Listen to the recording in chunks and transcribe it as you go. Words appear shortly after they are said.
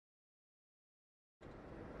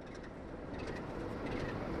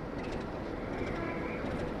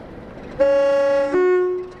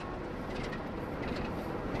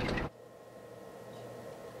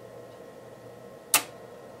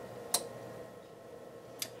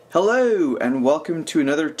Hello and welcome to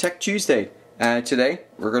another Tech Tuesday. Today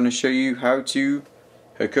we're going to show you how to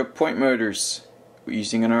hook up point motors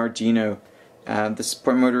using an Arduino. This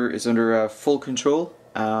point motor is under full control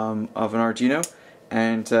of an Arduino,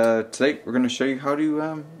 and today we're going to show you how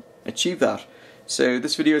to achieve that. So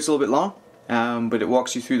this video is a little bit long, but it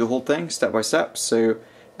walks you through the whole thing step by step, so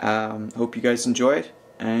hope you guys enjoy it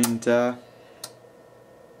and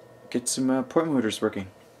get some point motors working.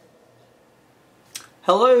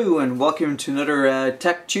 Hello and welcome to another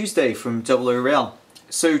Tech Tuesday from oorail.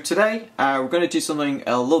 So today we're going to do something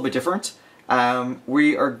a little bit different.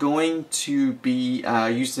 We are going to be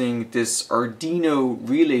using this Arduino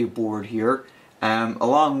relay board here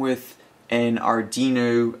along with an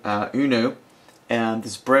Arduino Uno and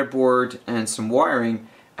this breadboard and some wiring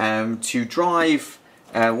to drive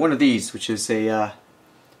one of these, which is a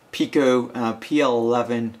Pico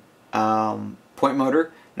PL11 point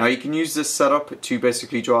motor. Now you can use this setup to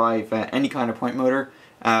basically drive any kind of point motor,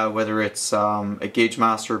 whether it's a Gauge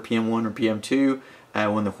Master PM1 or PM2,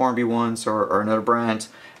 one of the Hornby ones or another brand.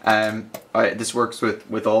 This works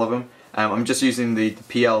with all of them. I'm just using the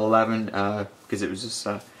PL11 because it was just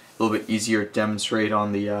a little bit easier to demonstrate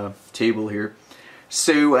on the table here.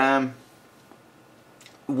 So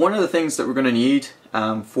one of the things that we're going to need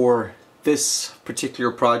for this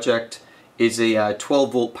particular project is a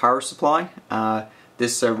 12 volt power supply.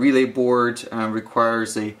 This relay board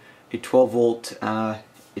requires a 12 volt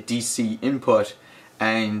DC input,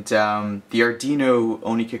 and the Arduino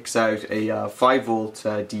only kicks out a 5 volt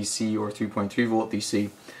DC or 3.3 volt DC.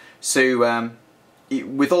 So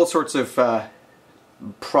with all sorts of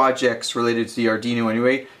projects related to the Arduino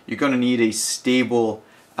anyway, you're going to need a stable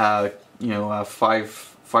 5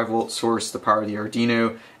 volt source to power the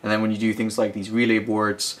Arduino, and then when you do things like these relay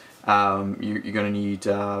boards, you're going to need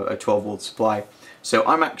a 12 volt supply. So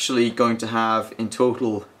I'm actually going to have in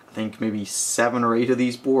total, I think maybe 7 or 8 of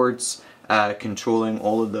these boards controlling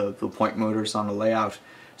all of the point motors on the layout.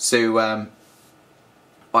 So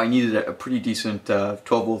I needed a pretty decent 12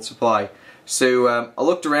 volt supply. So I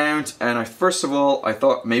looked around, and first of all I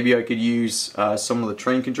thought maybe I could use some of the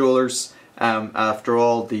train controllers. After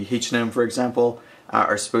all, the H&M, for example,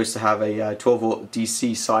 are supposed to have a 12 volt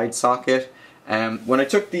DC side socket. When I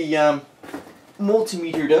took the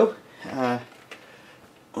multimeter though,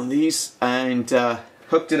 on these and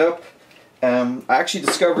hooked it up, I actually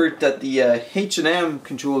discovered that the H&M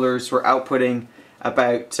controllers were outputting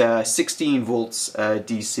about 16 volts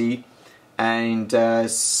DC, and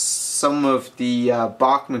some of the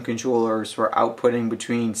Bachmann controllers were outputting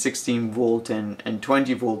between 16 volt and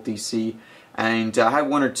 20 volt DC, and I had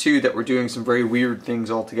one or two that were doing some very weird things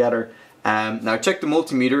altogether. Now I checked the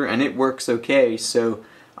multimeter and it works okay, so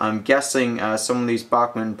I'm guessing some of these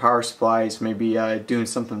Bachmann power supplies may be doing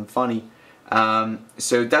something funny.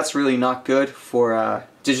 So that's really not good for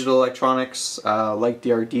digital electronics like the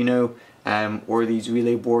Arduino or these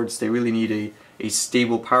relay boards. They really need a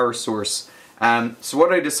stable power source. So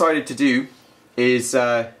what I decided to do is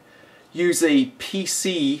use a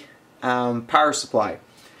PC power supply.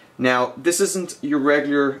 Now this isn't your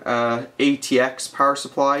regular ATX power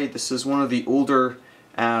supply. This is one of the older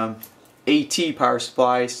AT power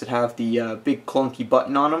supplies that have the big clunky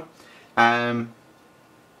button on them,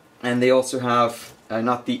 and they also have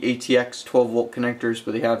not the ATX 12 volt connectors,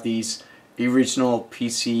 but they have these original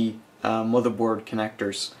PC motherboard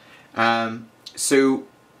connectors. So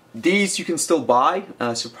these you can still buy,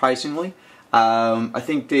 surprisingly. I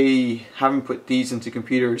think they haven't put these into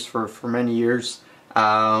computers for many years.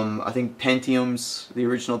 I think Pentiums, the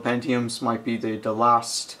original Pentiums, might be the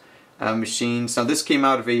last machines. Now this came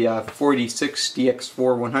out of a 46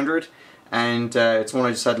 DX4100, and it's one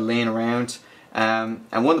I just had laying around. And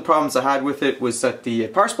one of the problems I had with it was that the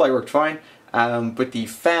power supply worked fine, but the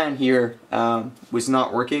fan here was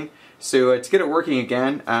not working. So to get it working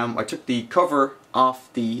again, I took the cover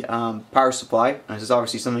off the power supply. And this is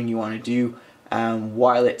obviously something you want to do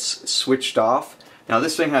while it's switched off. Now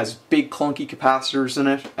this thing has big clunky capacitors in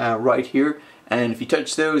it right here, and if you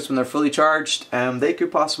touch those when they're fully charged, they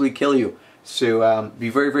could possibly kill you. So be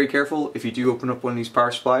very, very careful if you do open up one of these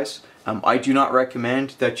power supplies. I do not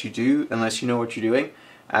recommend that you do unless you know what you're doing.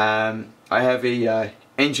 I have a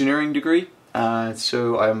engineering degree,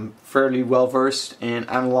 so I'm fairly well versed in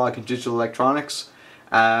analog and digital electronics.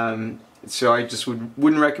 So I just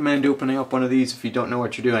wouldn't recommend opening up one of these if you don't know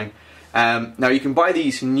what you're doing. Now you can buy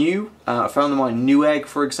these new. I found them on Newegg,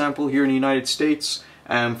 for example, here in the United States,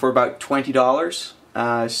 for about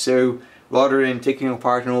 $20. So rather than taking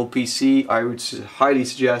apart an old PC, I would highly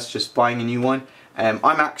suggest just buying a new one. I'm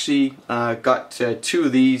actually got 2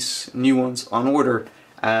 of these new ones on order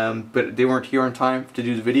but they weren't here on time to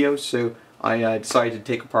do the video, so I decided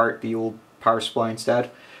to take apart the old power supply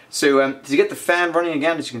instead. So to get the fan running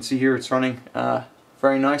again, as you can see here, it's running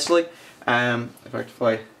very nicely. In fact, if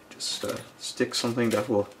I just stick something that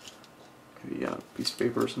will, maybe a piece of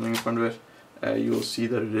paper or something in front of it, you will see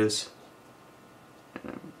that it is.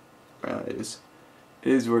 It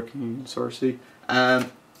is working. You can sort of see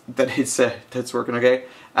that's working okay.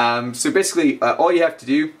 So basically, all you have to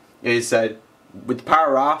do is, with the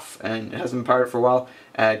power off, and it hasn't been powered for a while,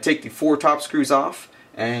 take the 4 top screws off,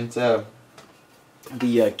 and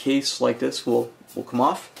the case like this will come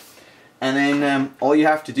off. And then all you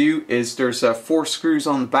have to do is, there's 4 screws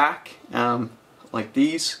on the back, like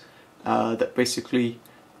these, that basically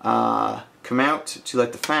come out to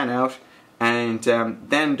let the fan out. And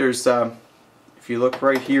then there's, if you look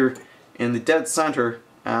right here in the dead center,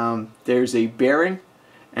 there's a bearing.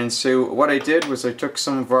 And so what I did was I took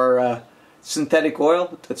some of our synthetic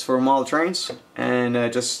oil that's for model trains, and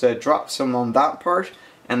just dropped some on that part.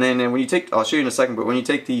 And then when you take, I'll show you in a second, but when you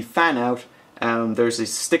take the fan out, there's a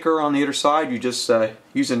sticker on the other side. You just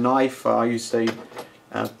use a knife. I used a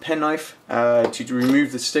pen knife to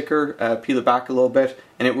remove the sticker, peel it back a little bit,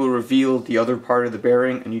 and it will reveal the other part of the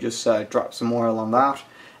bearing. And you just drop some oil on that,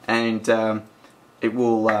 and it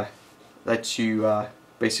will let you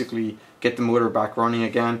basically get the motor back running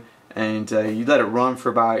again. And you let it run for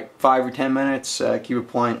about 5 or 10 minutes. Keep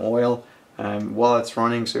applying oil while it's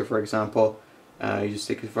running. So for example, you just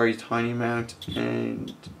take a very tiny amount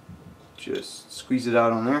and just squeeze it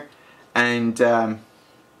out on there, and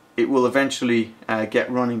it will eventually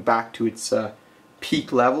get running back to its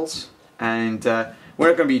peak levels. And we're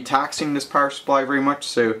not going to be taxing this power supply very much,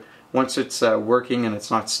 so once it's working and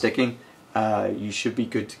it's not sticking, you should be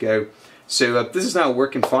good to go. So this is now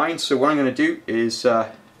working fine. So what I'm going to do is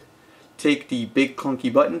take the big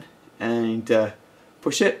clunky button and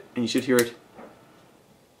push it, and you should hear it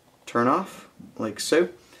turn off like so.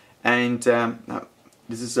 And now,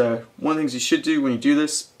 this is one of the things you should do when you do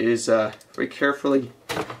this is very carefully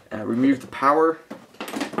remove the power,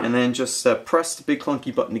 and then just press the big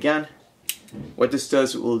clunky button again. What this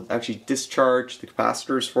does, it will actually discharge the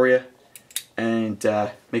capacitors for you and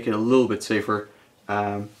make it a little bit safer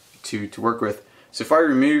to work with. So if I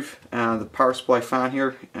remove the power supply fan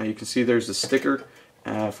here, you can see there's a sticker.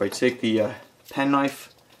 If I take the pen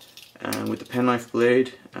knife, with the penknife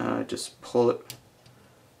blade, just pull it,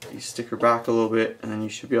 the sticker back a little bit, and then you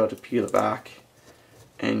should be able to peel it back.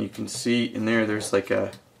 And you can see in there, there's like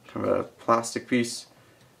a kind of a plastic piece,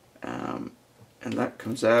 and that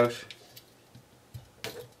comes out.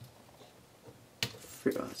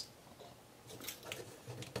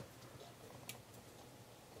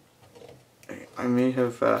 I may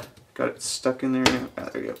have got it stuck in there now.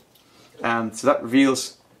 There you go. So that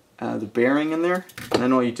reveals the bearing in there, and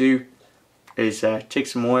then all you do is take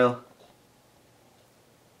some oil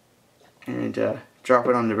and drop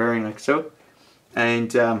it on the bearing like so.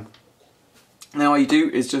 And now all you do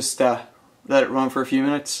is just let it run for a few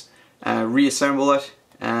minutes, reassemble it,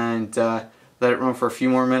 and let it run for a few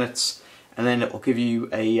more minutes, and then it will give you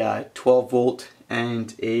a 12 volt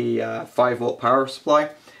and a 5 volt power supply.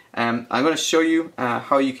 I'm going to show you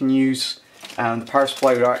how you can use the power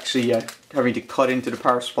supply without actually having to cut into the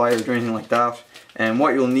power supply or do anything like that. And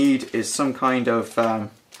what you'll need is some kind of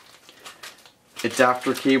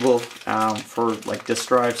adapter cable for like disk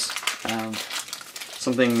drives.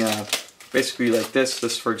 Something basically like this.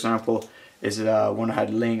 This, for example, is one I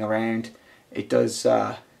had laying around. It does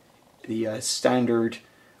the standard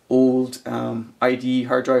old ID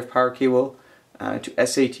hard drive power cable to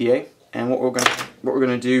SATA. And what we're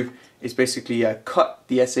gonna do is basically cut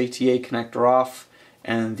the SATA connector off,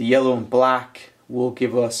 and the yellow and black will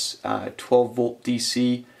give us 12 volt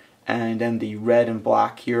DC, and then the red and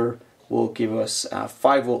black here will give us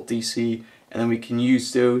 5 volt DC, and then we can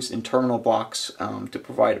use those in terminal blocks to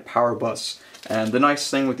provide a power bus. And the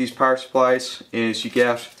nice thing with these power supplies is you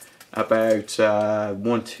get about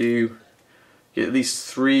 1, 2, get at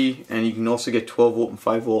least 3, and you can also get 12 volt and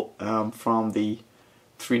 5 volt from the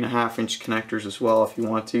 3.5 inch connectors as well if you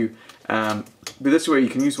want to. But this way you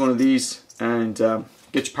can use one of these and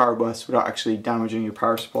get your power bus without actually damaging your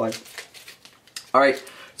power supply. Alright,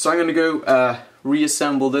 so I'm going to go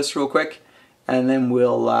reassemble this real quick, and then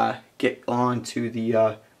we'll get on to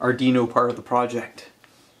the Arduino part of the project.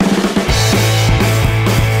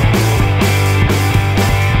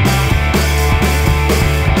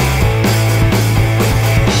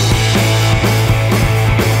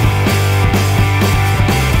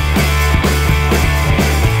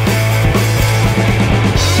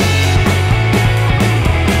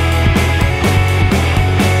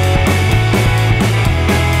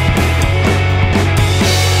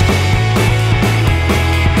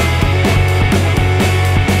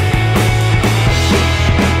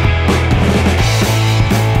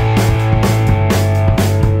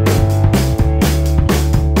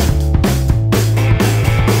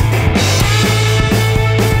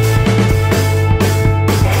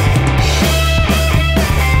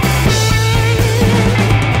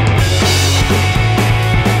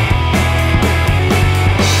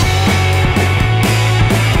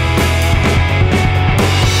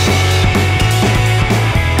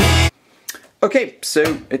 Okay,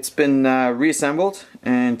 so it's been reassembled,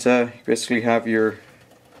 and you basically have your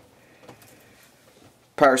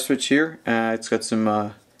power switch here. It's got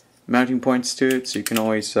some mounting points to it, so you can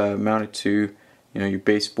always mount it to, your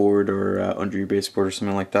baseboard or under your baseboard or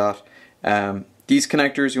something like that. These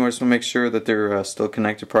connectors, you just want to make sure that they're still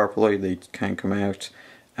connected properly. They can come out,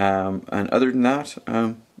 and other than that,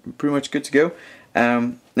 pretty much good to go.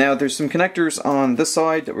 Now there's some connectors on this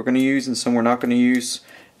side that we're going to use and some we're not going to use.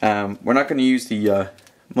 We're not going to use the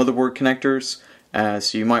motherboard connectors,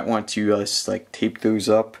 so you might want to just like tape those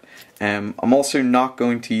up. I'm also not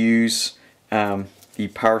going to use the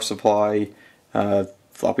power supply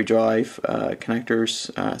floppy drive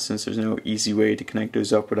connectors, since there's no easy way to connect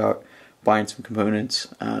those up without buying some components,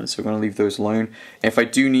 so we're going to leave those alone. If I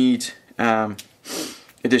do need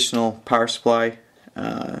additional power supply,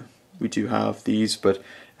 we do have these, but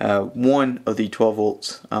one of the 12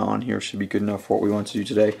 volts on here should be good enough for what we want to do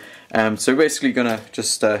today. So we're basically going to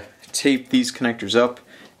just tape these connectors up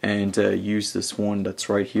and use this one that's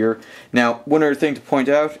right here. Now, one other thing to point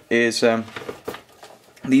out is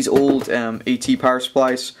these old AT power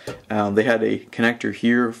supplies, they had a connector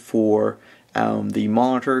here for the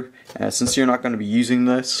monitor. Since you're not going to be using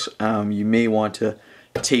this, you may want to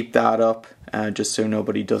tape that up just so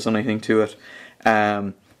nobody does anything to it.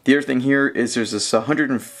 The other thing here is there's this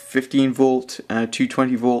 115 volt,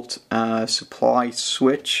 220 volt supply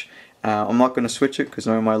switch. I'm not going to switch it because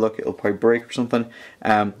knowing my luck it'll probably break or something.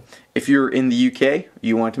 If you're in the UK,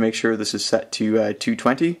 you want to make sure this is set to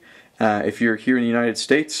 220. If you're here in the United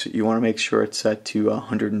States, you want to make sure it's set to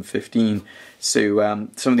 115. So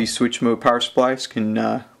some of these switch mode power supplies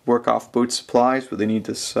can work off both supplies, but they need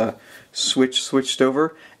this switch switched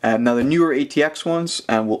over. Now the newer ATX ones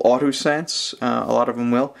will auto sense, a lot of them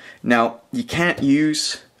will. Now you can't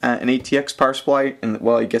use an ATX power supply, and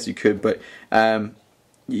well, I guess you could, but the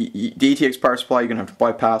ATX power supply, you're going to have to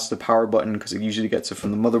bypass the power button because it usually gets it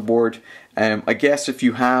from the motherboard. I guess if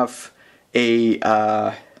you have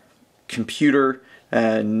a computer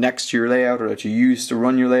next to your layout, or that you use to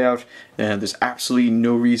run your layout, there's absolutely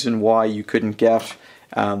no reason why you couldn't get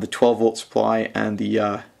the 12 volt supply and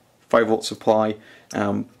the 5 volt supply.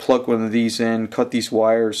 Plug one of these in, cut these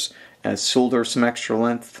wires, solder some extra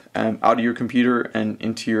length out of your computer and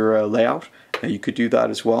into your layout. You could do that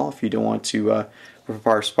as well if you don't want to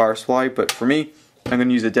power supply, but for me, I'm going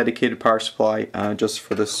to use a dedicated power supply just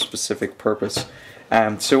for this specific purpose.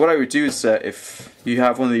 So what I would do is if you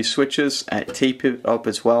have one of these switches, tape it up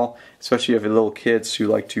as well, especially if you have little kids who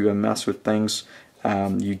like to mess with things.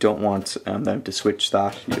 You don't want them to switch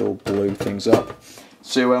that, you'll blow things up.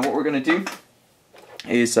 So what we're going to do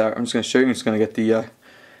is, I'm just going to show you, I'm just going to get the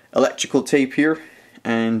electrical tape here,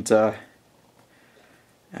 and I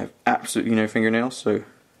have absolutely no fingernails, so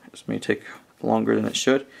this may take longer than it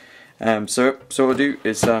should. So what we'll do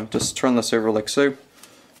is just turn this over like so,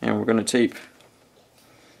 and we're going to tape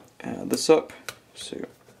this up. So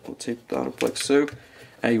we'll tape that up like so.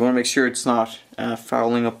 You want to make sure it's not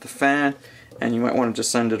fouling up the fan, and you might want to just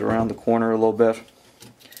send it around the corner a little bit.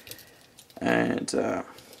 And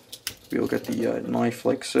we'll get the knife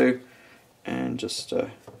like so, and just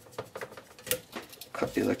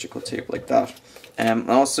cut the electrical tape like that. I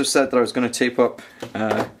also said that I was going to tape up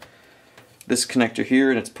this connector here,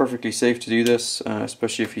 and it's perfectly safe to do this,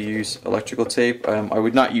 especially if you use electrical tape. I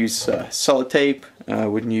would not use solid tape. I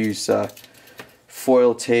wouldn't use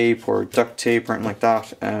foil tape or duct tape or anything like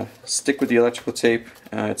that. Stick with the electrical tape.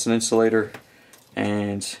 It's an insulator,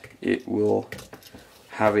 and it will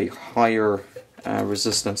have a higher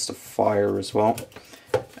resistance to fire as well.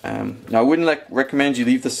 Now I wouldn't recommend you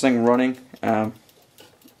leave this thing running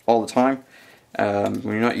all the time. When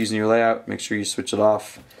you're not using your layout, make sure you switch it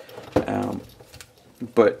off.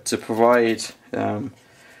 But to provide one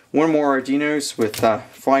more Arduinos with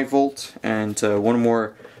 5 volt and one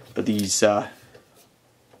more of these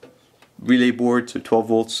relay boards with 12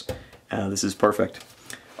 volts, this is perfect.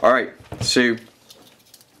 Alright, so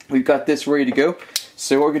we've got this ready to go.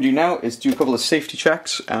 So what we're going to do now is do a couple of safety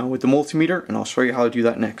checks with the multimeter, and I'll show you how to do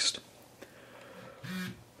that next.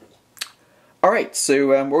 Alright, so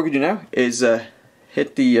what we're going to do now is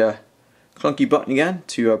hit the clunky button again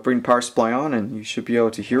to bring the power supply on, and you should be able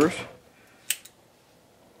to hear it.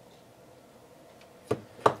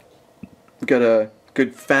 We've got a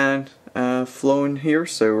good fan flowing here,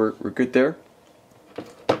 so we're good there.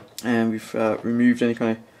 And we've removed any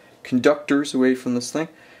kind of conductors away from this thing.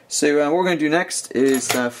 So what we're going to do next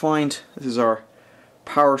is find, this is our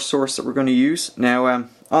power source that we're going to use. Now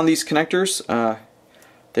on these connectors,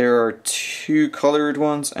 there are 2 colored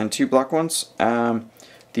ones and 2 black ones.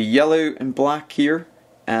 The yellow and black here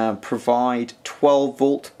provide 12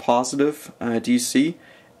 volt positive DC,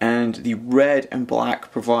 and the red and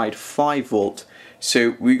black provide 5 volt.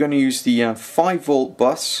 So we're going to use the 5 volt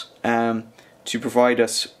bus to provide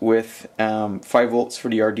us with 5 volts for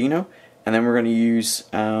the Arduino, and then we're going to use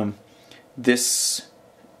this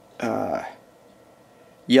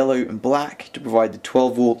yellow and black to provide the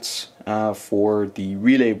 12 volts for the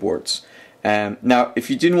relay boards. Now if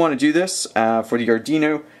you didn't want to do this for the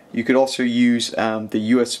Arduino, you could also use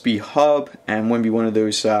the USB hub, and maybe one of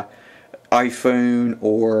those iPhone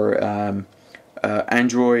or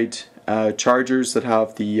Android chargers that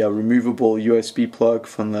have the removable USB plug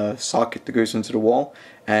from the socket that goes into the wall,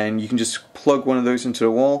 and you can just plug one of those into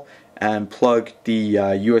the wall and plug the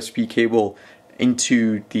USB cable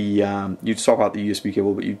into the, you'd swap out the USB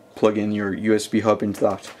cable, but you plug in your USB hub into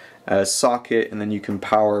that socket, and then you can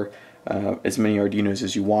power as many Arduinos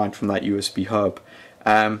as you want from that USB hub.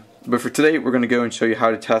 But for today we're going to go and show you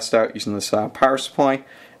how to test out using this power supply.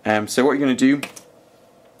 So what you're going to do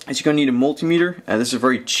is you're going to need a multimeter. This is a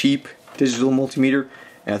very cheap digital multimeter,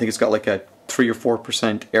 and I think it's got like a 3 or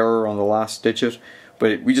 4% error on the last digit,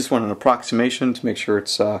 but we just want an approximation to make sure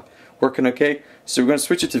it's working okay. So we're going to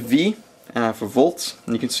switch it to V for volts,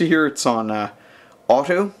 and you can see here it's on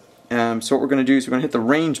auto. So what we're going to do is we're going to hit the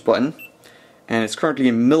range button, and it's currently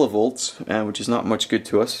in millivolts, which is not much good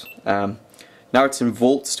to us. Now it's in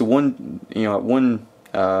volts to one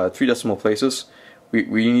 3 decimal places.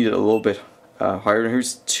 We need it a little bit higher.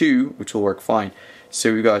 Here's 2, which will work fine.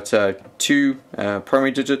 So we've got 2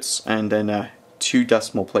 primary digits and then 2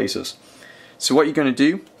 decimal places. So what you're going to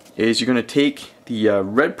do is you're going to take the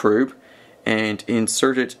red probe and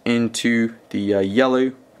insert it into the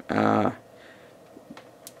yellow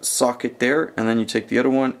socket there, and then you take the other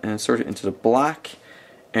one and insert it into the black,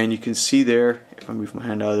 and you can see there, if I move my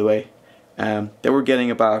hand out of the way, that we're getting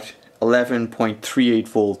about 11.38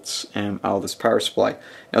 volts out of this power supply.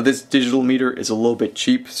 Now this digital meter is a little bit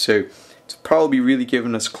cheap, so it's probably really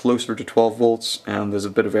giving us closer to 12 volts, and there's a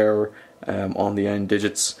bit of error on the end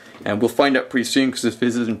digits, and we'll find out pretty soon, because if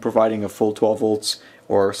this isn't providing a full 12 volts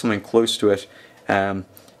or something close to it,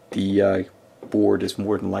 the board is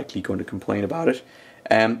more than likely going to complain about it.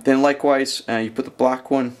 Then likewise, you put the black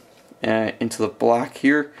one into the black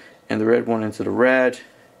here, and the red one into the red,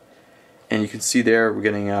 and you can see there we're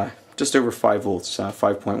getting just over 5 volts,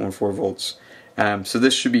 5.14 volts. So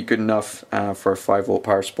this should be good enough for a 5 volt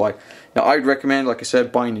power supply. Now I'd recommend, like I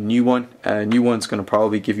said, buying a new one. A new one's going to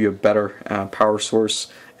probably give you a better power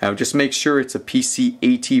source. Just make sure it's a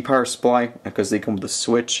PC-AT power supply, because they come with a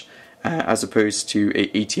switch as opposed to a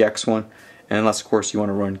ATX one, unless of course you want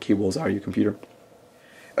to run cables out of your computer.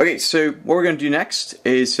 Okay, so what we're going to do next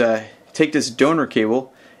is take this donor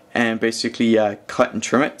cable and basically cut and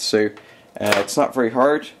trim it. So it's not very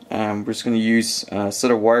hard. We're just going to use a set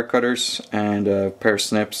of wire cutters and a pair of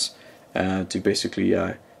snips to basically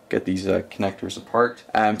get these connectors apart.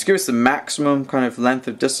 To give us the maximum kind of length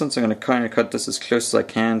of distance, I'm going to kind of cut this as close as I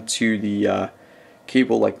can to the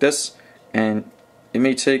cable like this, and it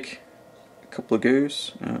may take a couple of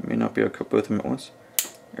goes. May not be able to cut both of them at once.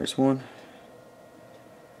 There's one.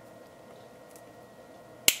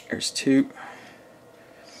 There's 2.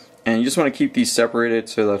 And you just want to keep these separated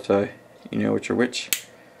so that you know which are which.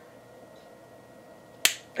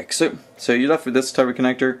 Like so. So you're left with this type of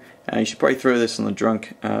connector. You should probably throw this in the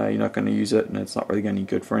trunk. You're not going to use it, and it's not really going to be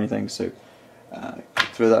good for anything, so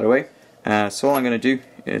throw that away. So all I'm going to do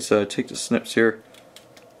is take the snips here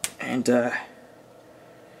and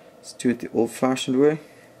let's do it the old-fashioned way.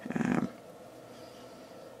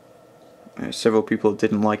 Several people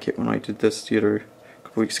didn't like it when I did this the other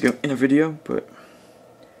couple weeks ago in a video, but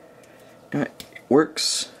it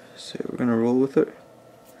works, so we're going to roll with it.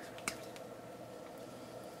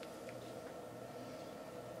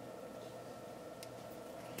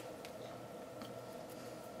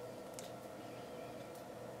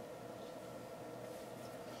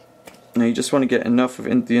 Now you just want to get enough of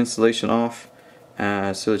the insulation off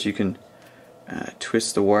so that you can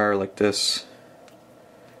twist the wire like this,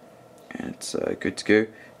 and it's good to go.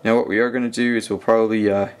 Now what we are going to do is we'll probably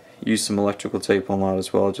use some electrical tape on that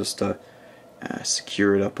as well, just to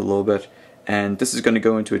secure it up a little bit. And this is going to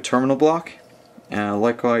go into a terminal block,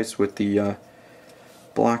 likewise with the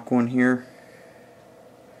black one here.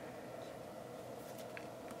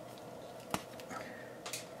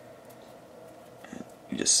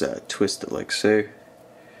 You just twist it like so,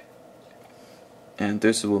 and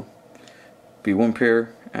this will be one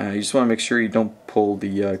pair. You just want to make sure you don't pull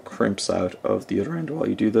the crimps out of the other end while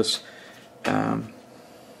you do this.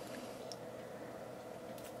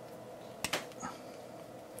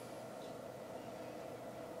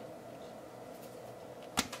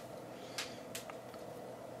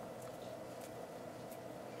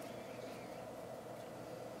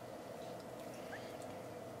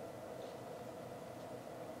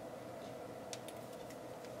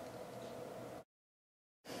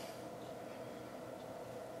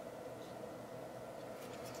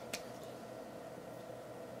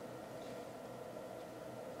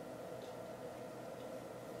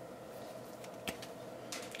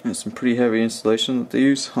 It's some pretty heavy installation that they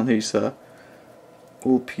use on these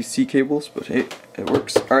old PC cables, but hey, it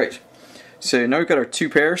works. Alright, so now we've got our two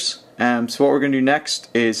pairs. So what we're going to do next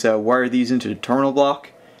is wire these into the terminal block.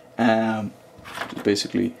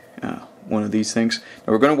 Basically one of these things.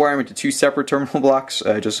 Now we're going to wire them into two separate terminal blocks,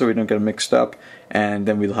 just so we don't get them mixed up, and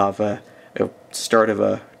then we'll have a start of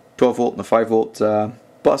a 12 volt and a 5 volt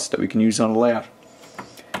bus that we can use on the layout.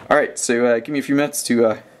 Alright, so give me a few minutes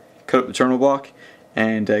to cut up the terminal block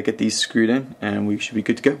and get these screwed in, and we should be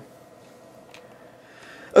good to go.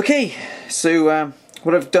 Okay, so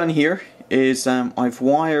what I've done here is I've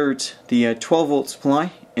wired the 12 volt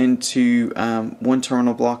supply into one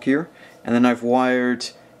terminal block here, and then I've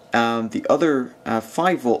wired the other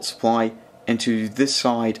 5 volt supply into this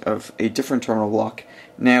side of a different terminal block.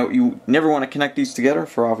 Now you never want to connect these together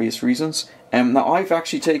for obvious reasons. Now I've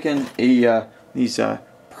actually taken these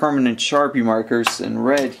permanent Sharpie markers in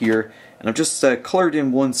red here, and I've just coloured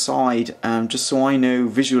in one side just so I know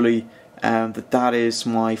visually that is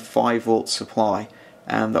my 5 volt supply.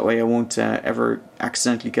 That way I won't ever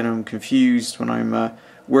accidentally get them confused when I'm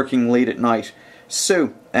working late at night.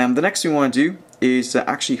 So the next thing we want to do is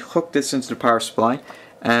actually hook this into the power supply.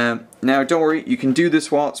 Now don't worry, you can do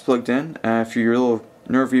this while it's plugged in. If you're a little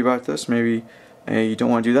nervy about this, maybe you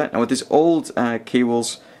don't want to do that. Now with these old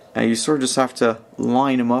cables, you sort of just have to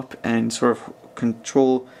line them up and sort of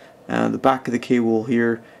control the back of the cable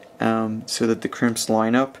here so that the crimps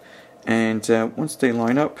line up, and once they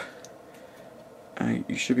line up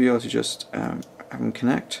you should be able to just have them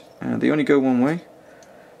connect. They only go one way.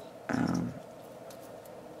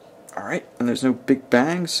 Alright, and there's no big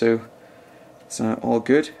bang, so it's all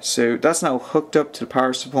good. So that's now hooked up to the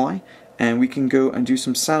power supply, and we can go and do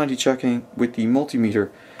some sanity checking with the multimeter.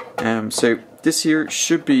 So this here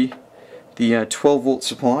should be the 12 volt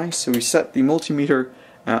supply. So we set the multimeter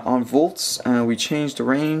on volts, we change the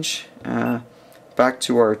range back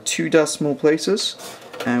to our 2 decimal places,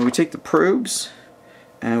 and we take the probes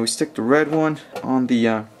and we stick the red one on the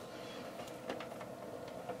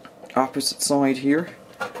opposite side here,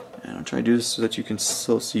 and I'll try to do this so that you can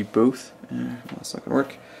still see both. That's not going to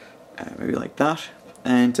work. Maybe like that,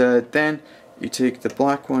 and then you take the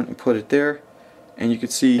black one and put it there, and you can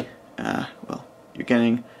see well, you're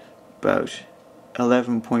getting about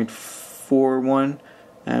 11.41,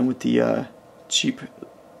 and with the cheap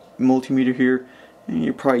multimeter here, and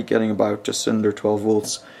you're probably getting about just under 12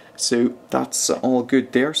 volts. So that's all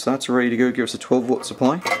good there, so that's ready to go, give us a 12 volt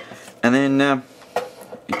supply. And then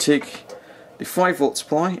you take the 5 volt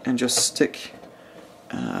supply and just stick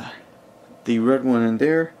the red one in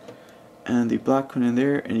there and the black one in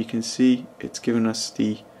there, and you can see it's giving us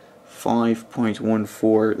the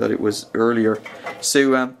 5.14 that it was earlier.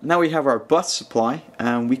 So now we have our bus supply,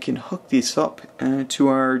 and we can hook these up to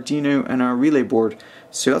our Arduino and our relay board.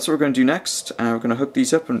 So that's what we're going to do next. We're going to hook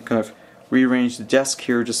these up and kind of rearrange the desk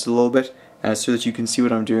here just a little bit so that you can see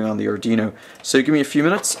what I'm doing on the Arduino. So give me a few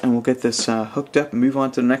minutes and we'll get this hooked up and move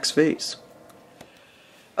on to the next phase.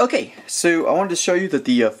 Okay, so I wanted to show you that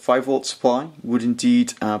the 5 volt supply would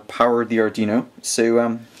indeed power the Arduino.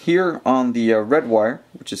 So here on the red wire,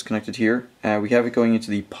 which is connected here, we have it going into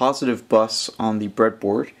the positive bus on the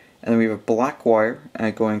breadboard, and then we have a black wire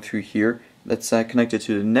going through here that's connected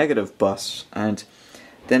to the negative bus, and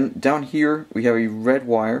then down here we have a red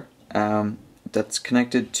wire that's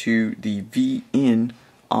connected to the V-in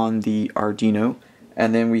on the Arduino,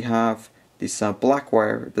 and then we have this black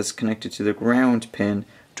wire that's connected to the ground pin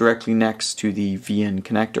directly next to the V-in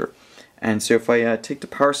connector. And so if I take the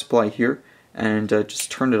power supply here and just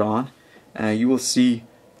turn it on, you will see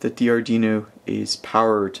that the Arduino is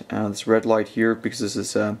powered. This red light here, because this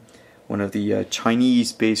is one of the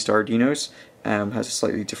Chinese-based Arduinos, has a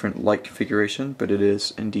slightly different light configuration, but it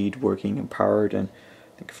is indeed working and powered. And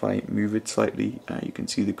I think if I move it slightly, you can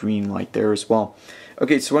see the green light there as well.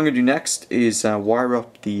 Okay, so what I'm going to do next is wire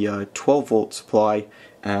up the 12 volt supply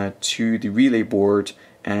to the relay board,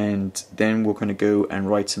 and then we're going to go and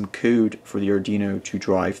write some code for the Arduino to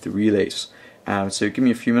drive the relays. So give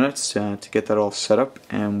me a few minutes to get that all set up,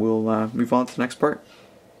 and we'll move on to the next part.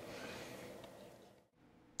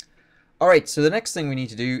 Alright, so the next thing we need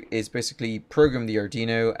to do is basically program the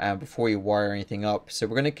Arduino before you wire anything up. So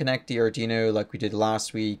we're going to connect the Arduino like we did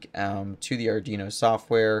last week to the Arduino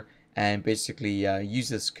software, and basically use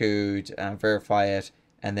this code, verify it,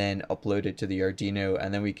 and then upload it to the Arduino,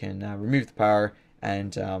 and then we can remove the power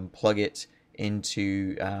and plug it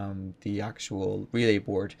into the actual relay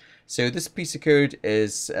board. So this piece of code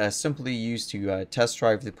is simply used to test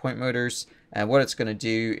drive the point motors, and what it's going to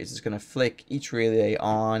do is it's going to flick each relay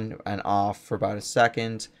on and off for about a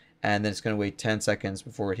second, and then it's going to wait 10 seconds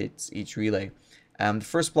before it hits each relay. The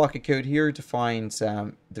first block of code here defines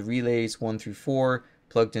the relays 1 through 4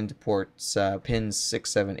 plugged into ports pins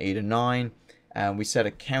 6, 7, 8, and 9. We set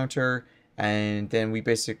a counter, and then we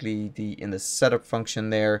basically, in the setup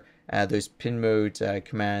function there, those pin mode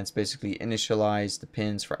commands basically initialize the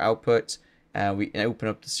pins for output. We open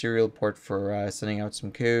up the serial port for sending out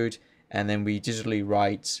some code, and then we digitally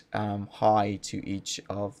write high to each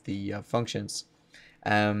of the functions.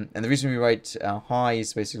 And the reason we write high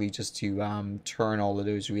is basically just to turn all of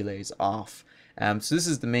those relays off. So this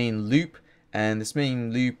is the main loop, and this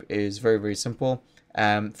main loop is very, very simple.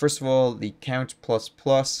 First of all, the count plus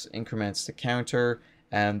plus increments the counter.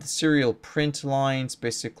 The serial print lines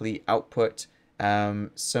basically output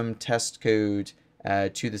some test code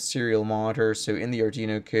to the serial monitor. So in the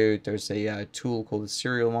Arduino code, there's a tool called the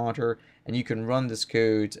serial monitor, and you can run this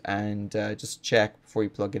code and just check before you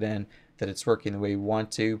plug it in that it's working the way you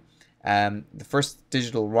want to. The first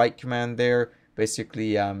digital write command there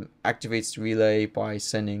basically activates the relay by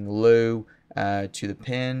sending low to the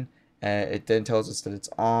pin. It then tells us that it's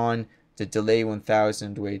on. The delay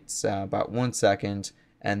 1000 waits about 1 second,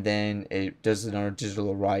 and then it does another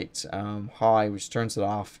digital write high, which turns it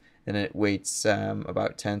off. Then it waits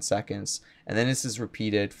about 10 seconds, and then this is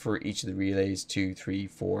repeated for each of the relays 2, 3,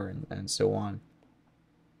 4, and so on.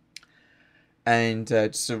 And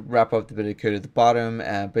just to wrap up the bit of code at the bottom,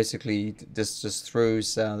 basically this just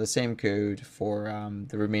throws the same code for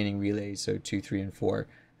the remaining relays, so 2, 3, and 4.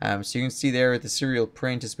 So you can see there the serial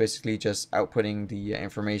print is basically just outputting the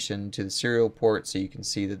information to the serial port, so you can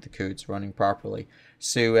see that the code's running properly.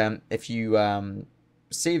 So if you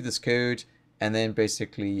save this code and then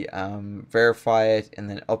basically verify it and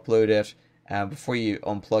then upload it, before you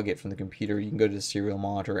unplug it from the computer, you can go to the serial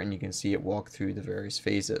monitor and you can see it walk through the various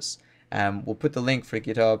phases. We'll put the link for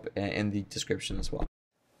GitHub in the description as well.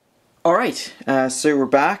 Alright, so we're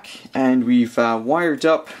back, and we've wired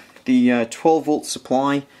up the 12 volt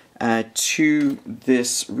supply to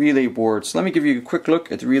this relay board. So let me give you a quick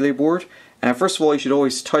look at the relay board. First of all, you should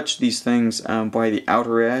always touch these things by the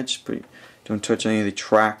outer edge, but don't touch any of the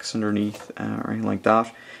tracks underneath or anything like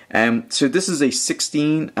that. So this is a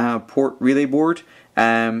 16 port relay board,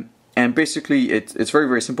 and basically it's very,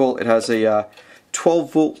 very simple. It has a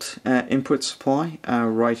 12 volt input supply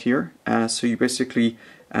right here. So you basically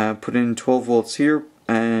put in 12 volts here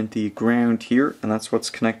and the ground here, and that's what's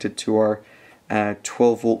connected to our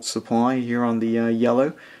 12 volt supply here on the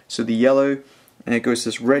yellow. So the yellow goes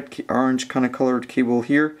this red orange kind of colored cable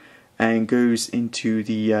here and goes into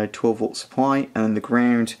the 12 volt supply, and the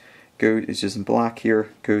ground is just in black here,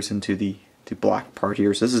 goes into the black part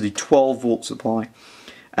here. So this is the 12 volt supply.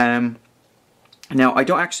 Now I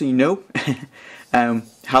don't actually know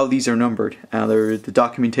how these are numbered. The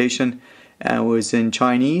documentation was in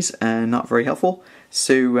Chinese and not very helpful,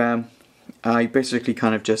 so I basically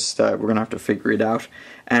kind of just we're gonna have to figure it out.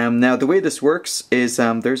 Now the way this works is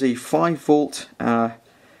there's a 5 volt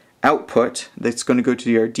output that's going to go to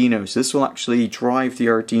the Arduino, so this will actually drive the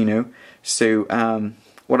Arduino. So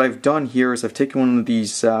what I've done here is I've taken one of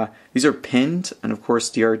these are pinned, and of course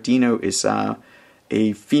the Arduino is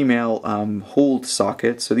a female hold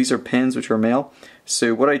socket, so these are pins which are male.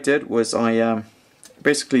 So what I did was I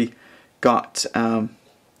basically got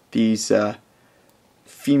these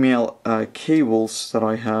female cables that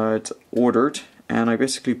I had ordered, and I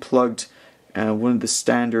basically plugged one of the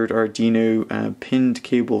standard Arduino pinned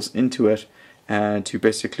cables into it to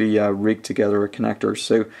basically rig together a connector.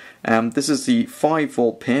 So this is the 5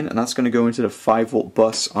 volt pin, and that's going to go into the 5 volt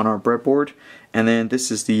bus on our breadboard. And then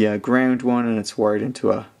this is the ground one, and it's wired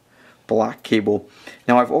into a black cable.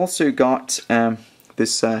 Now I've also got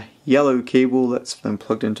this yellow cable that's been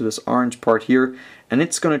plugged into this orange part here, and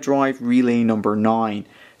it's going to drive relay number 9.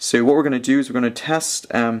 So what we're going to do is we're going to test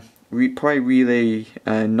probably relay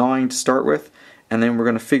 9 to start with, and then we're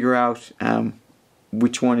going to figure out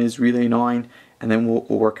which one is relay 9, and then we'll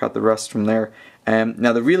work out the rest from there.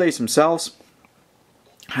 Now the relays themselves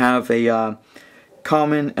have a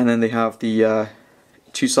common, and then they have the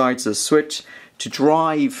 2 sides of the switch. To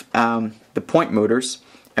drive the point motors,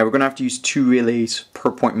 we're going to have to use 2 relays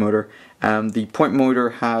per point motor. The point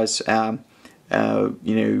motor has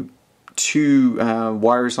 2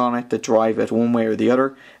 wires on it that drive it one way or the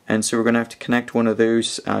other, and so we're going to have to connect one of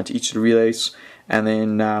those to each of the relays, and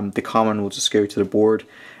then the common will just go to the board.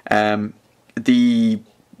 The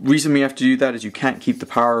reason we have to do that is you can't keep the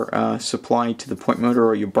power supply to the point motor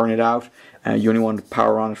or you burn it out. You only want to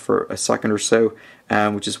power on it for a second or so,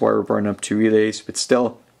 which is why we're burning up 2 relays. But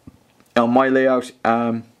still, on my layout,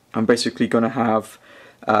 I'm basically going to have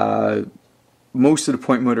most of the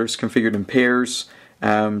point motors configured in pairs,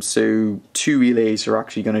 So 2 relays are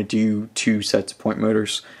actually going to do 2 sets of point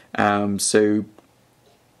motors. So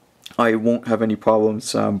I won't have any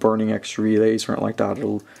problems burning extra relays or anything like that.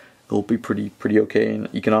 It'll be pretty okay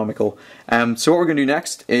and economical. So what we're going to do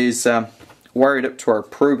next is wire it up to our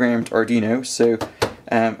programmed Arduino. So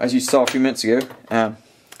as you saw a few minutes ago,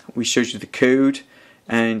 we showed you the code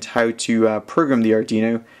and how to program the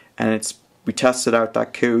Arduino, and we tested out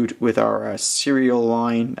that code with our serial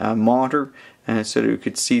line monitor, so that we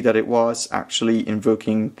could see that it was actually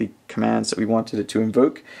invoking the commands that we wanted it to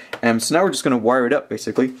invoke. So now we're just going to wire it up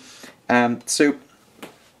basically. So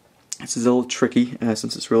this is a little tricky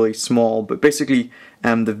since it's really small, but basically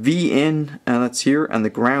the V in that's here and the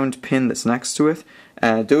ground pin that's next to it,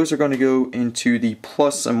 those are going to go into the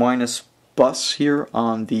plus and minus bus here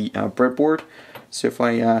on the breadboard. So if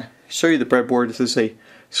I show you the breadboard, this is a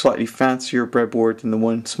slightly fancier breadboard than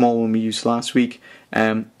the small one we used last week.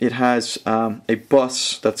 It has a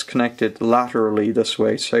bus that's connected laterally this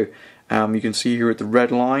way. So you can see here at the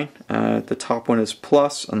red line, the top one is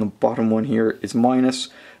plus and the bottom one here is minus.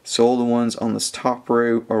 So all the ones on this top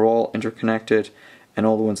row are all interconnected, and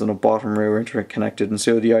all the ones on the bottom row are interconnected. And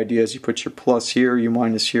so the idea is you put your plus here, your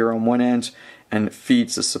minus here on one end, and it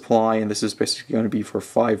feeds the supply, and this is basically going to be for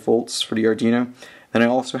 5 volts for the Arduino. Then I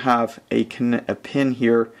also have a pin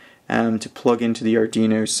here to plug into the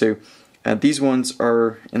Arduino. So these ones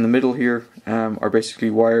are in the middle here, are basically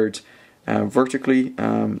wired vertically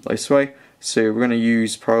this way. So we're going to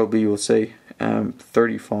use probably, we'll say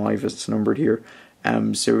 35 as it's numbered here.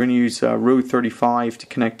 So we're going to use row 35 to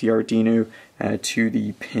connect the Arduino to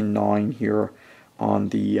the pin 9 here on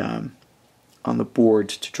the board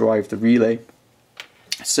to drive the relay.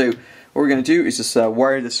 So what we're going to do is just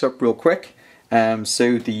wire this up real quick.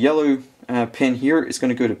 So the yellow pin here is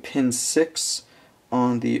going to go to pin 6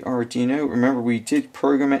 on the Arduino. Remember, we did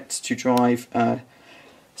program it to drive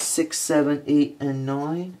 6, 7, 8, and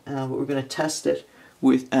 9, but we're going to test it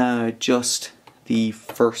with just the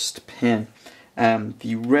first pin.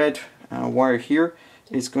 The red wire here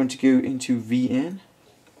is going to go into V in,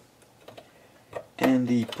 and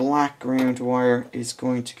the black ground wire is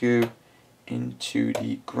going to go into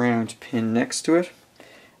the ground pin next to it.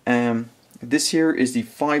 This here is the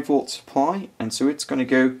 5 volt supply, and so it's going to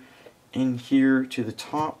go in here to the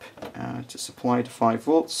top to supply to 5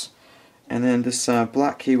 volts. And then this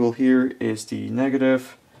black cable here is the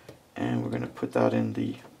negative, and we're going to put that in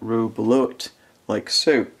the row below it, like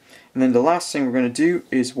so. And then the last thing we're going to do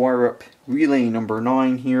is wire up relay number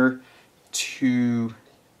 9 here to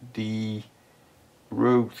the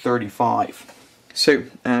row 35. So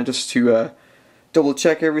just to double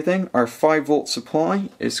check everything, our 5 volt supply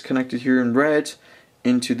is connected here in red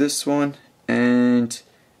into this one, and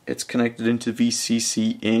it's connected into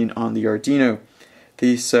VCC in on the Arduino.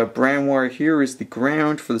 This brown wire here is the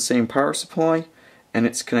ground for the same power supply, and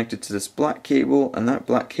it's connected to this black cable, and that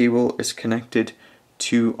black cable is connected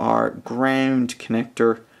to our ground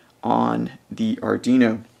connector on the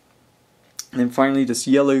Arduino. And then finally, this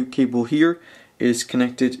yellow cable here is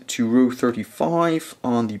connected to row 35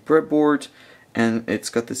 on the breadboard, and it's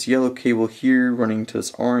got this yellow cable here running to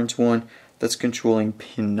this orange one that's controlling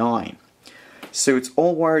pin 9. So it's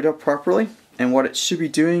all wired up properly, and what it should be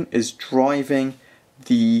doing is driving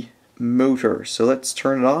the motor. So let's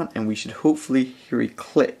turn it on, and we should hopefully hear a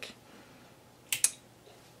click.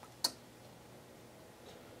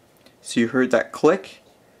 So you heard that click.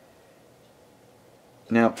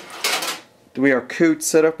 Now, the way our code's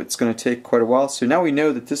set up, it's going to take quite a while. So now we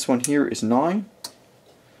know that this one here is 9.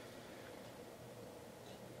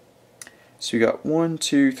 So we got 1,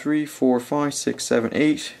 2, 3, 4, 5, 6, 7,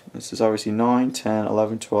 8. This is obviously 9, 10,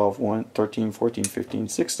 11, 12, 1, 13, 14, 15,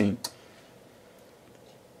 16.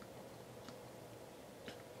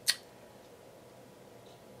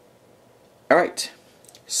 Alright,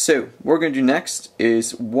 so what we're going to do next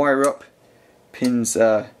is wire up pins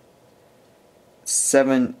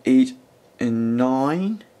 7, 8, and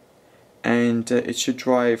 9, and it should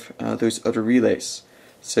drive those other relays.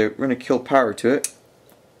 So we're going to kill power to it.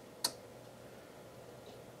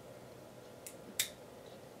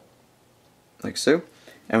 Like so,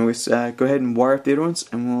 and we'll go ahead and wire up the other ones,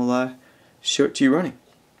 and we'll show it to you running.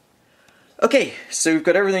 Okay, so we've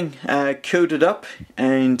got everything coded up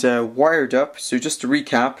and wired up. So just to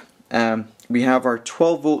recap, we have our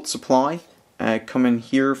 12 volt supply coming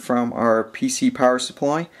here from our PC power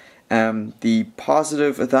supply. The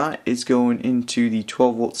positive of that is going into the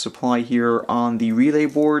 12 volt supply here on the relay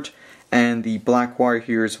board, and the black wire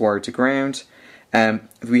here is wired to ground.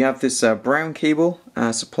 We have this brown cable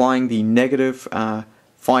supplying the negative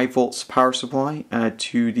 5 volts power supply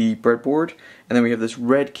to the breadboard, and then we have this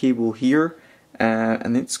red cable here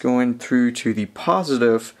and it's going through to the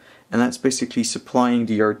positive, and that's basically supplying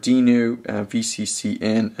the Arduino VCC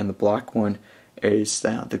in, and the black one is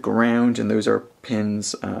the ground, and those are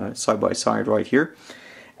pins side by side right here.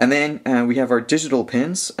 And then we have our digital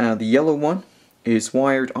pins. The yellow one is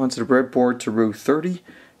wired onto the breadboard to row 30,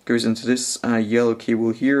 goes into this yellow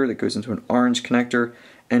cable here that goes into an orange connector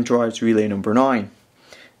and drives relay number 9.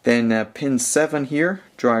 Then pin 7 here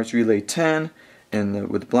drives relay 10 and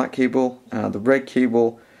with the black cable. The red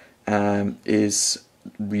cable is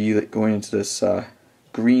relay going into this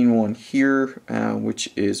green one here,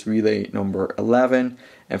 which is relay number 11.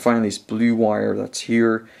 And finally this blue wire that's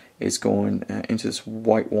here is going into this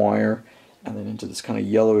white wire and then into this kind of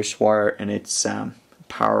yellowish wire, and it's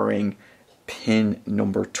powering pin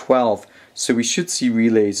number 12. So we should see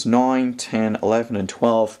relays 9, 10, 11 and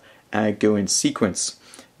 12 go in sequence.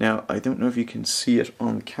 Now I don't know if you can see it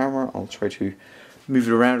on the camera. I'll try to move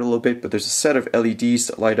it around a little bit, but there's a set of LEDs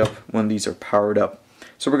that light up when these are powered up.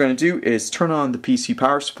 So what we're going to do is turn on the PC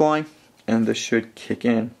power supply, and this should kick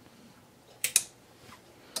in.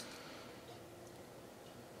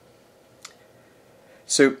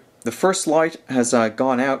 So the first light has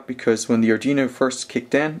gone out because when the Arduino first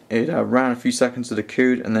kicked in, it ran a few seconds of the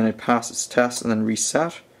code and then it passed its test and then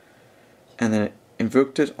reset, and then it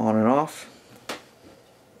invoked it on and off.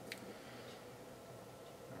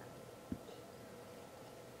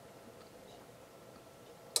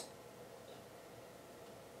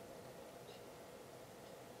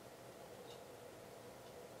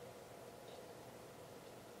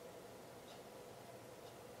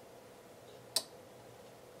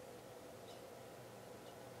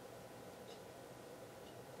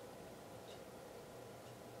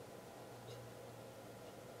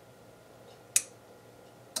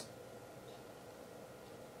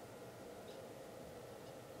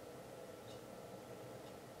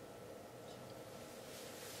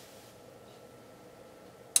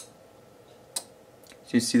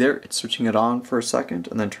 So you see there, it's switching it on for a second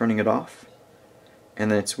and then turning it off,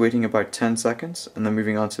 and then it's waiting about 10 seconds and then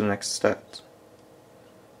moving on to the next step.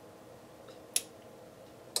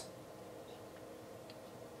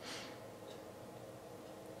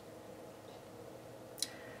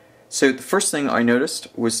 So the first thing I noticed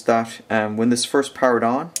was that when this first powered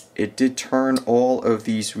on, it did turn all of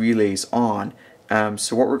these relays on.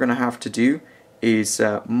 So what we're going to have to do is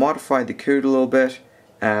modify the code a little bit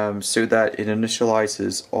so that it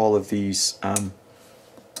initializes all of these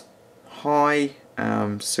high,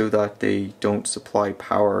 so that they don't supply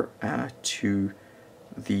power to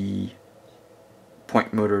the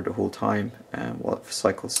point motor the whole time while it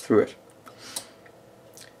cycles through it.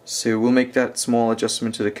 So we'll make that small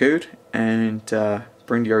adjustment to the code and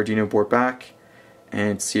bring the Arduino board back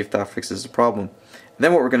and see if that fixes the problem. And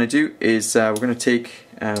then what we're going to do is we're going to take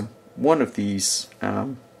one of these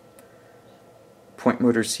point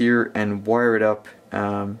motors here and wire it up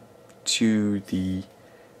to the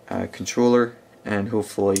controller, and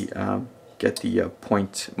hopefully get the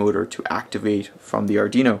point motor to activate from the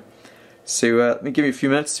Arduino. So let me give you a few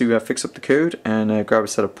minutes to fix up the code and grab a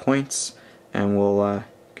set of points, and we'll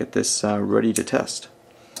get this ready to test.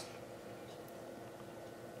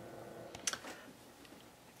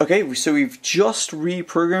 Okay, so we've just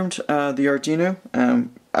reprogrammed the Arduino,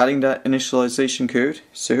 adding that initialization code.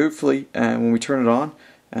 So hopefully when we turn it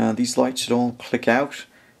on, these lights should all click out,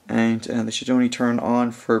 and they should only turn on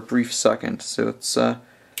for a brief second. So let's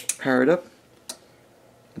power it up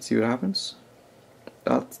and see what happens.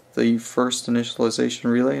 That's the first initialization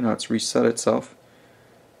relay. Now it's reset itself.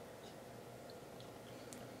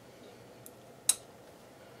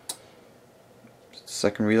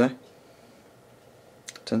 Second relay.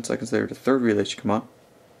 10 seconds later, the third relay should come on.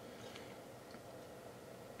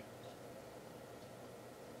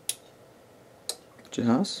 Which it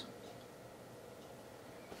has.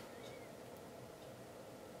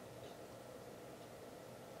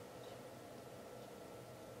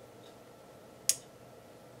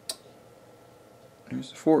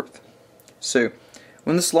 There's the fourth. So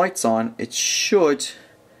when this light's on, it should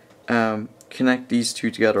connect these two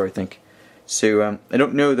together, I think. So I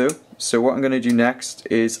don't know though. So what I'm going to do next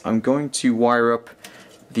is I'm going to wire up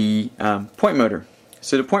the point motor.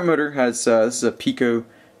 So the point motor has this is a Pico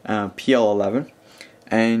PL11,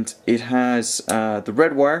 and it has the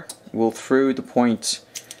red wire will throw the point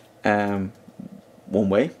one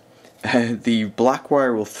way, the black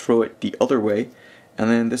wire will throw it the other way, and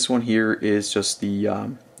then this one here is just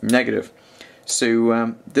the negative.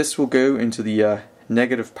 So this will go into the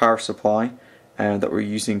negative power supply that we're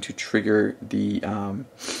using to trigger the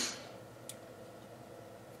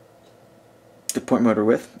the point motor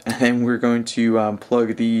with, and then we're going to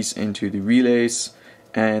plug these into the relays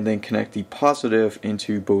and then connect the positive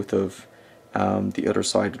into both of the other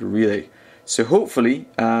side of the relay. So hopefully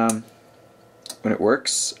when it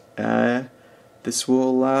works, this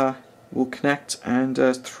will connect and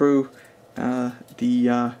through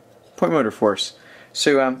the point motor for us.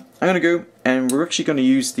 So I'm going to go, and we're actually going to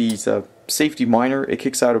use these safety miner. It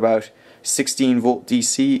kicks out about 16 volt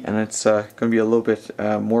DC, and it's going to be a little bit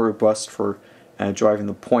more robust for driving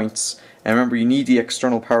the points. And remember, you need the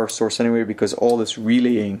external power source anyway, because all this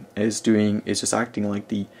relaying is doing is just acting like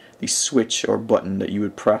the switch or button that you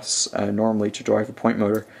would press normally to drive a point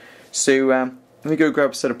motor. So let me go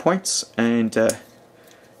grab a set of points and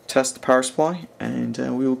test the power supply, and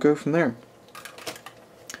we will go from there.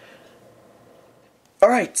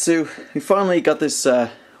 Alright, so we finally got this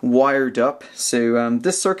wired up. So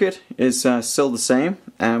this circuit is still the same,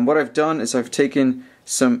 and what I've done is I've taken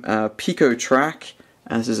some Pico track.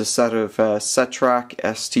 This is a set of set track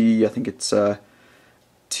ST, I think it's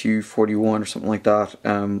 241 or something like that,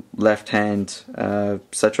 left hand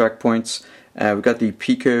set track points. We've got the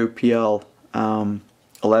Pico PL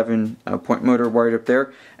 11 point motor wired up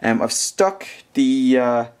there. I've stuck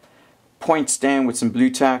the points down with some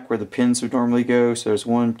blue tack where the pins would normally go. So there's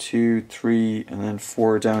 1, 2, 3, and then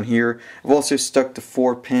 4 down here. I've also stuck the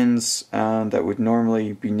 4 pins that would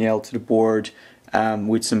normally be nailed to the board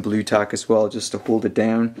with some blue tack as well, just to hold it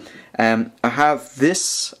down. I have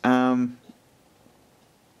this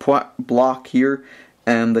block here,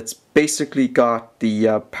 and that's basically got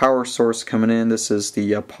the power source coming in. This is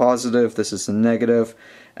the positive, this is the negative.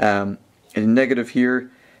 And the negative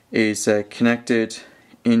here is connected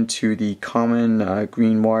into the common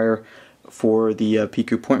green wire for the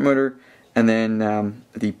Pico point motor, and then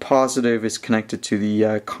the positive is connected to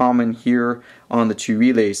the common here on the 2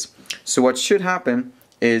 relays. So what should happen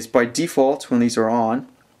is, by default, when these are on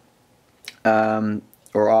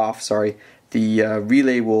or off, sorry, the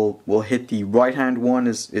relay will hit the right hand one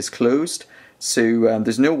is closed. So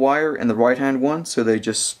there's no wire in the right hand one, so they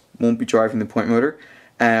just won't be driving the point motor.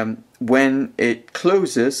 When it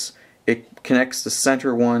closes, it connects the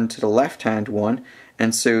center one to the left hand one,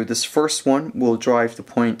 and so this first one will drive the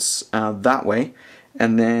points that way,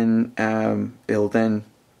 and then it'll then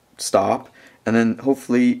stop, and then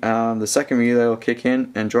hopefully the second relay will kick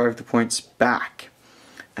in and drive the points back.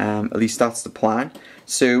 At least that's the plan.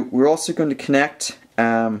 So we're also going to connect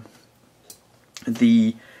the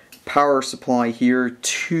power supply here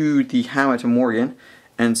to the Hamilton Morgan,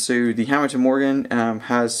 and so the Hamilton Morgan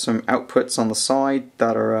has some outputs on the side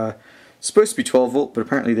that are supposed to be 12 volt, but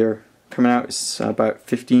apparently they're coming out as about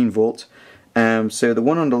 15 volt. So the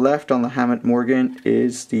one on the left on the Hamilton Morgan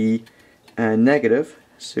is the negative,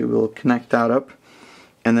 so we'll connect that up,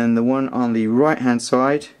 and then the one on the right hand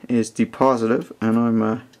side is the positive, and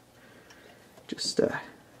I'm just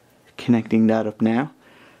connecting that up now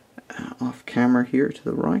off camera here to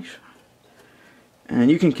the right. And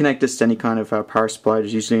you can connect this to any kind of power supply.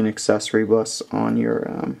 There's usually an accessory bus on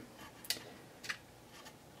your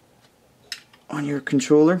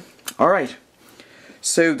controller. Alright,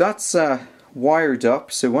 so that's wired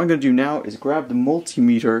up. So what I'm going to do now is grab the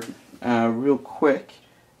multimeter real quick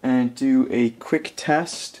and do a quick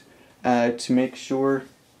test to make sure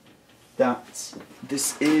that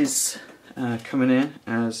this is coming in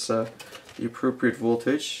as the appropriate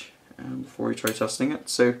voltage before we try testing it.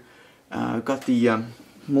 So I've got the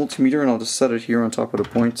multimeter, and I'll just set it here on top of the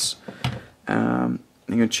points. I'm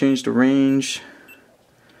going to change the range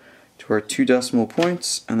to our 2 decimal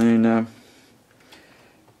points, and then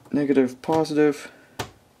negative, positive,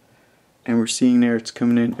 and we're seeing there it's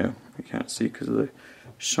coming in. Oh, I can't see because of the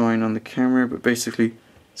shine on the camera, but basically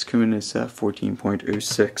it's coming in as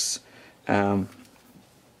 14.06.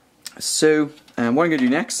 So what I'm going to do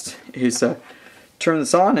next is turn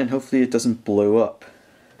this on, and hopefully it doesn't blow up.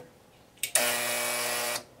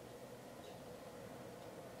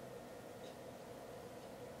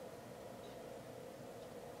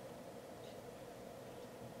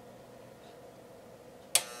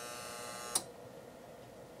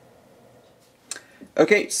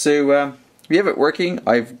 Okay, so we have it working.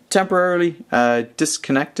 I've temporarily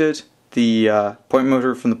disconnected the point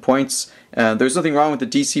motor from the points. There's nothing wrong with the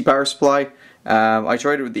DC power supply. I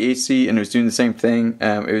tried it with the AC and it was doing the same thing.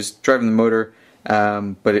 It was driving the motor,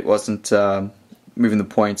 but it wasn't moving the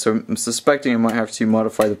points. So I'm suspecting I might have to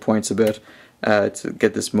modify the points a bit to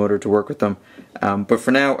get this motor to work with them. But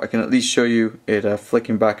for now, I can at least show you it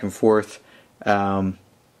flicking back and forth on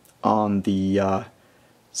the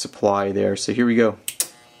supply there. So here we go.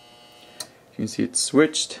 You can see it's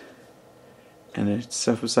switched, and in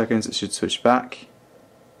several seconds it should switch back.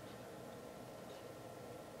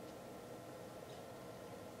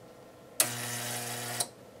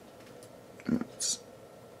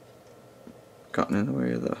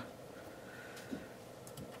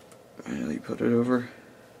 Gently put it over.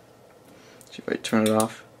 See if I turn it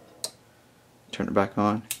off, turn it back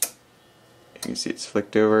on. You can see it's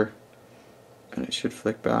flicked over, and it should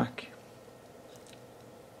flick back.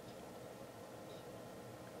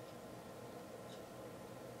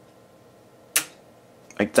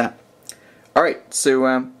 Like that. Alright, so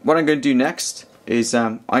what I'm going to do next is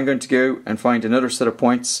I'm going to go and find another set of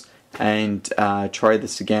points and try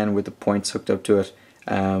this again with the points hooked up to it.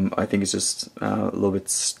 I think it's just a little bit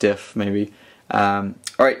stiff maybe.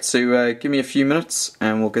 Alright, so give me a few minutes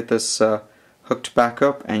and we'll get this hooked back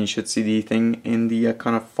up, and you should see the thing in the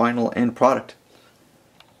kind of final end product.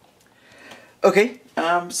 Okay,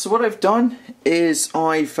 so what I've done is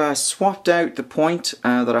I've swapped out the point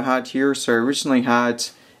that I had here. So I originally had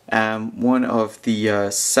one of the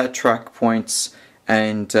set track points,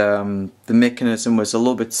 and the mechanism was a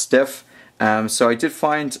little bit stiff. So I did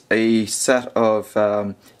find a set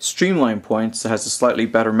of streamline points that has a slightly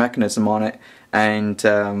better mechanism on it, and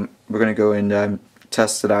we're going to go and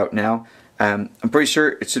test it out now. I'm pretty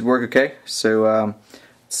sure it should work okay, so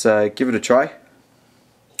let's give it a try.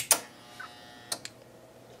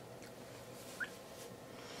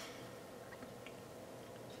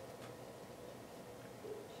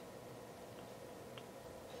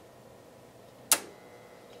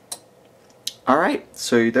 Alright,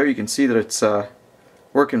 so there you can see that it's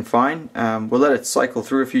working fine. We'll let it cycle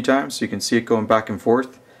through a few times so you can see it going back and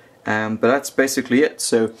forth. But that's basically it.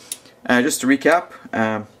 So just to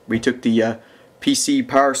recap, we took the PC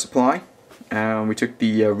power supply, we took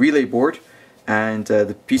the relay board, and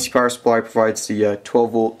the PC power supply provides the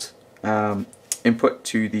 12 volt input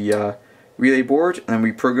to the relay board, and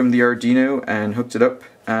we programmed the Arduino and hooked it up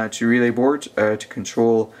to relay board to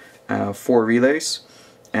control 4 relays.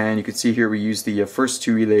 And you can see here we use the first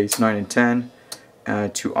 2 relays, 9 and 10,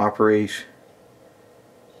 to operate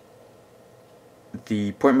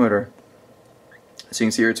the point motor. So you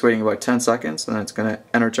can see here it's waiting about 10 seconds, and then it's going to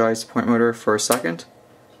energize the point motor for a second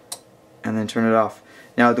and then turn it off.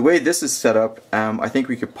 Now the way this is set up, I think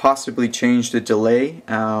we could possibly change the delay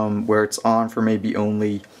where it's on for maybe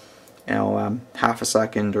only half a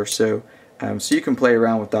second or so. So you can play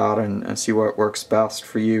around with that and see what works best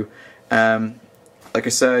for you. Like I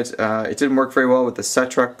said, it didn't work very well with the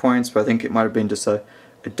set track points, but I think it might have been just a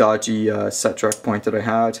dodgy set track point that I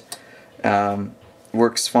had.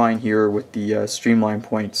 Works fine here with the streamline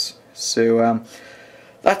points. So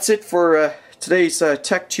that's it for today's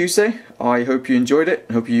Tech Tuesday. I hope you enjoyed it.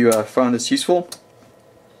 I hope you found this useful.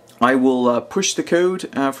 I will push the code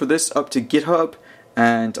for this up to GitHub,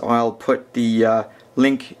 and I'll put the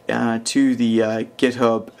link to the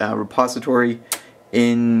GitHub repository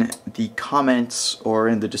in the comments or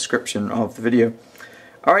in the description of the video.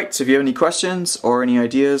 Alright, so if you have any questions or any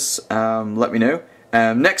ideas, let me know.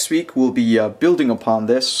 Next week we'll be building upon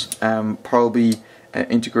this, probably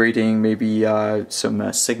integrating maybe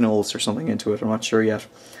some signals or something into it. I'm not sure yet.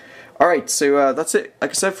 Alright, so that's it,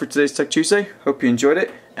 like I said, for today's Tech Tuesday. Hope you enjoyed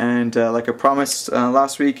it, and like I promised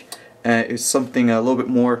last week, it's something a little bit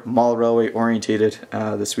more model railway orientated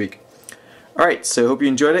this week. Alright, so hope you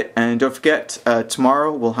enjoyed it, and don't forget,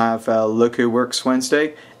 tomorrow we'll have Loco Works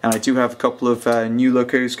Wednesday, and I do have a couple of new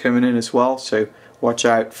locos coming in as well, so watch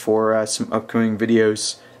out for some upcoming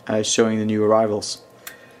videos showing the new arrivals.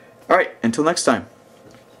 Alright, until next time.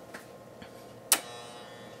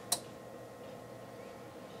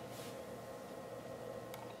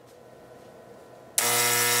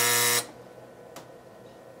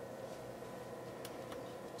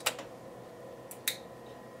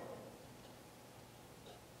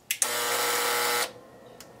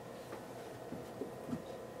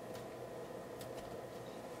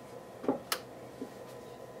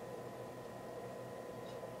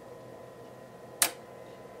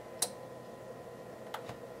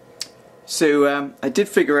 So I did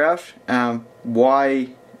figure out why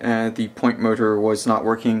the point motor was not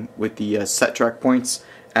working with the set track points.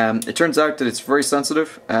 It turns out that it's very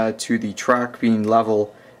sensitive to the track being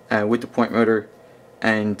level with the point motor,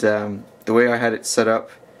 and the way I had it set up,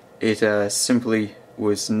 it simply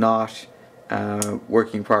was not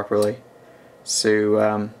working properly.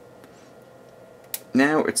 So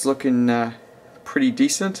now it's looking pretty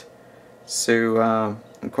decent, so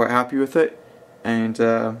I'm quite happy with it, and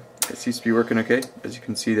it seems to be working okay, as you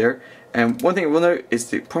can see there. And one thing I will note is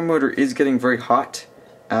the point motor is getting very hot,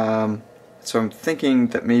 so I'm thinking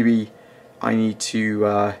that maybe I need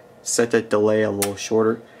to set that delay a little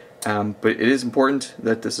shorter, but it is important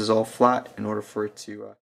that this is all flat in order for it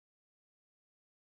to